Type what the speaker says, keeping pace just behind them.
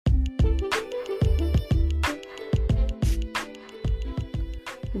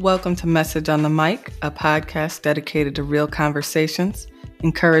Welcome to Message on the Mic, a podcast dedicated to real conversations,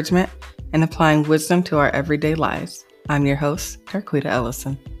 encouragement, and applying wisdom to our everyday lives. I'm your host, Darquita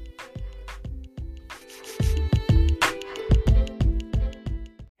Ellison.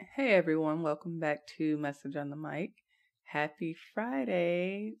 Hey everyone, welcome back to Message on the Mic. Happy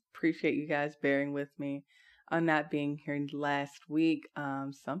Friday. Appreciate you guys bearing with me on not being here last week.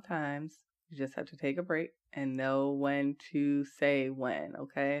 Sometimes you just have to take a break and know when to say when,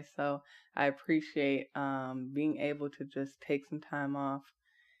 okay? So I appreciate being able to just take some time off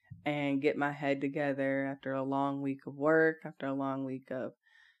and get my head together after a long week of work, after a long week of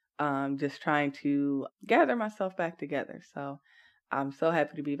just trying to gather myself back together. So I'm so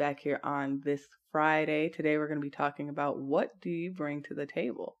happy to be back here on this Friday. Today we're going to be talking about what do you bring to the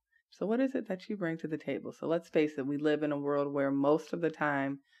table? So what is it that you bring to the table? So let's face it, we live in a world where most of the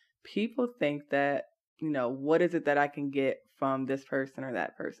time people think that, what is it that I can get from this person or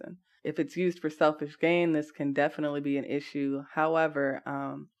that person? If it's used for selfish gain, this can definitely be an issue. However,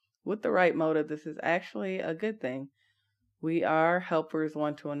 with the right motive, this is actually a good thing. We are helpers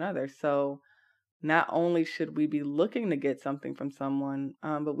one to another. So not only should we be looking to get something from someone,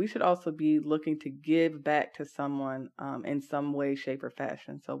 but we should also be looking to give back to someone in some way, shape, or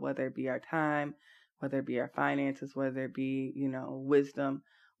fashion. So whether it be our time, whether it be our finances, whether it be, wisdom,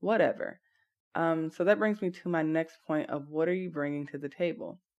 whatever. So that brings me to my next point of what are you bringing to the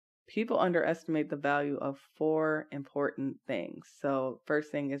table? People underestimate the value of 4 important things. So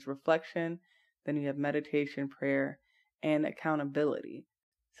first thing is reflection, then you have meditation, prayer, and accountability.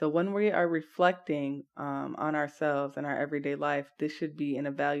 So when we are reflecting on ourselves and our everyday life, this should be an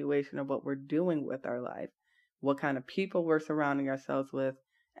evaluation of what we're doing with our life, what kind of people we're surrounding ourselves with,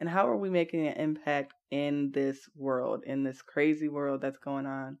 and how are we making an impact in this world, in this crazy world that's going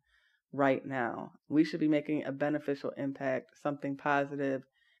on right now. We should be making a beneficial impact, something positive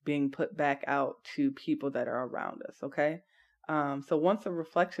being put back out to people that are around us, okay? So once the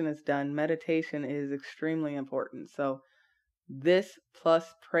reflection is done, meditation is extremely important. So this plus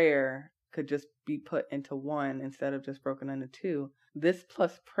prayer could just be put into one instead of just broken into two. This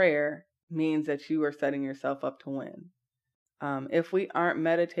plus prayer means that you are setting yourself up to win. If we aren't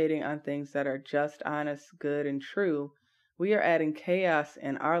meditating on things that are just, honest, good, and true, we are adding chaos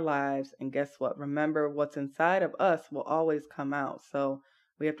in our lives. And guess what? Remember, what's inside of us will always come out. So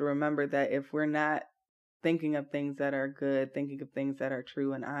we have to remember that if we're not thinking of things that are good, thinking of things that are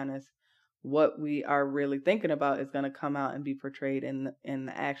true and honest, what we are really thinking about is going to come out and be portrayed in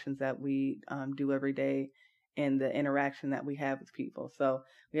the actions that we do every day, in the interaction that we have with people. So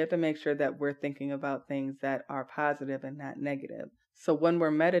we have to make sure that we're thinking about things that are positive and not negative. So when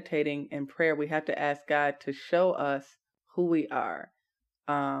we're meditating in prayer, we have to ask God to show us who we are.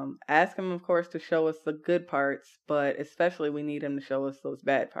 Ask Him, of course, to show us the good parts, but especially we need Him to show us those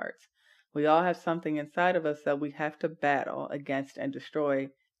bad parts. We all have something inside of us that we have to battle against and destroy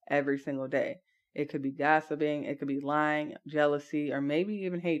every single day. It could be gossiping, it could be lying, jealousy, or maybe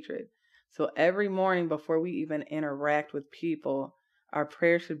even hatred. So every morning before we even interact with people, our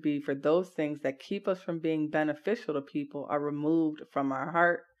prayer should be for those things that keep us from being beneficial to people are removed from our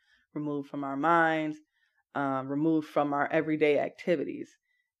heart, removed from our minds, removed from our everyday activities.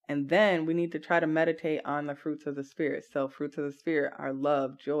 And then we need to try to meditate on the fruits of the Spirit. So fruits of the Spirit are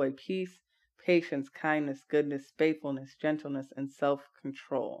love, joy, peace, patience, kindness, goodness, faithfulness, gentleness, and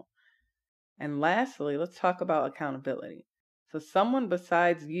self-control. And lastly, let's talk about accountability. So someone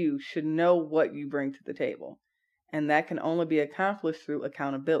besides you should know what you bring to the table. And that can only be accomplished through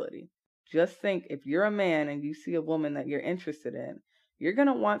accountability. Just think, if you're a man and you see a woman that you're interested in, you're going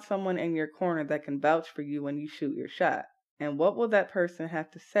to want someone in your corner that can vouch for you when you shoot your shot. And what will that person have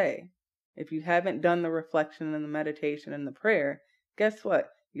to say? If you haven't done the reflection and the meditation and the prayer, guess what?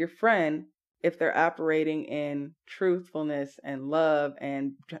 Your friend, if they're operating in truthfulness and love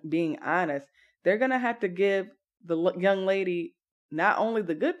and being honest, they're going to have to give the young lady not only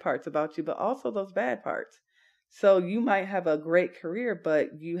the good parts about you, but also those bad parts. So you might have a great career,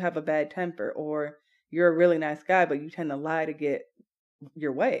 but you have a bad temper, or you're a really nice guy, but you tend to lie to get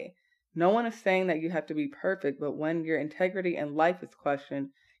your way. No one is saying that you have to be perfect, but when your integrity and life is questioned,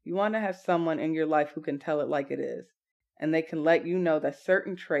 you want to have someone in your life who can tell it like it is. And they can let you know that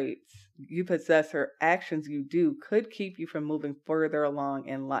certain traits you possess or actions you do could keep you from moving further along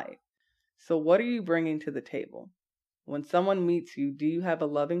in life. So what are you bringing to the table? When someone meets you, do you have a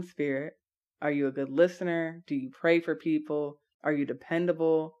loving spirit? Are you a good listener? Do you pray for people? Are you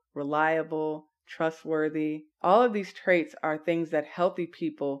dependable, reliable, trustworthy? All of these traits are things that healthy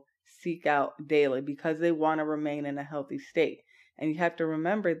people seek out daily because they want to remain in a healthy state. And you have to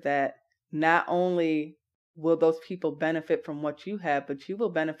remember that not only will those people benefit from what you have, but you will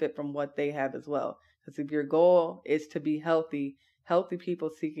benefit from what they have as well. Because if your goal is to be healthy, healthy people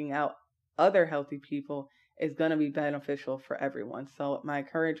seeking out other healthy people is going to be beneficial for everyone. So my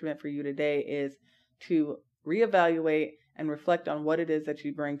encouragement for you today is to reevaluate and reflect on what it is that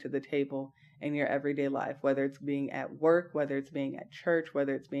you bring to the table in your everyday life, whether it's being at work, whether it's being at church,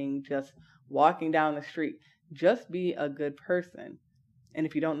 whether it's being just walking down the street. Just be a good person. And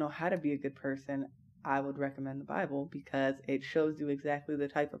if you don't know how to be a good person, I would recommend the Bible, because it shows you exactly the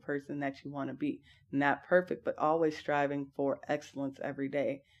type of person that you want to be. Not perfect, but always striving for excellence every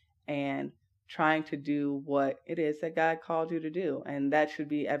day and trying to do what it is that God called you to do. And that should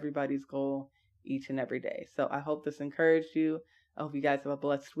be everybody's goal each and every day. So I hope this encouraged you. I hope you guys have a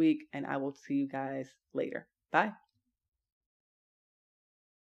blessed week, and I will see you guys later. Bye.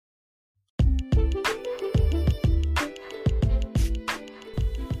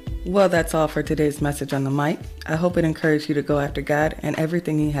 Well, that's all for today's message on the mic. I hope it encouraged you to go after God and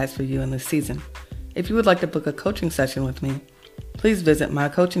everything He has for you in this season. If you would like to book a coaching session with me, please visit my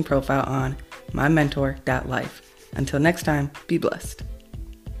coaching profile on mymentor.life. Until next time, be blessed.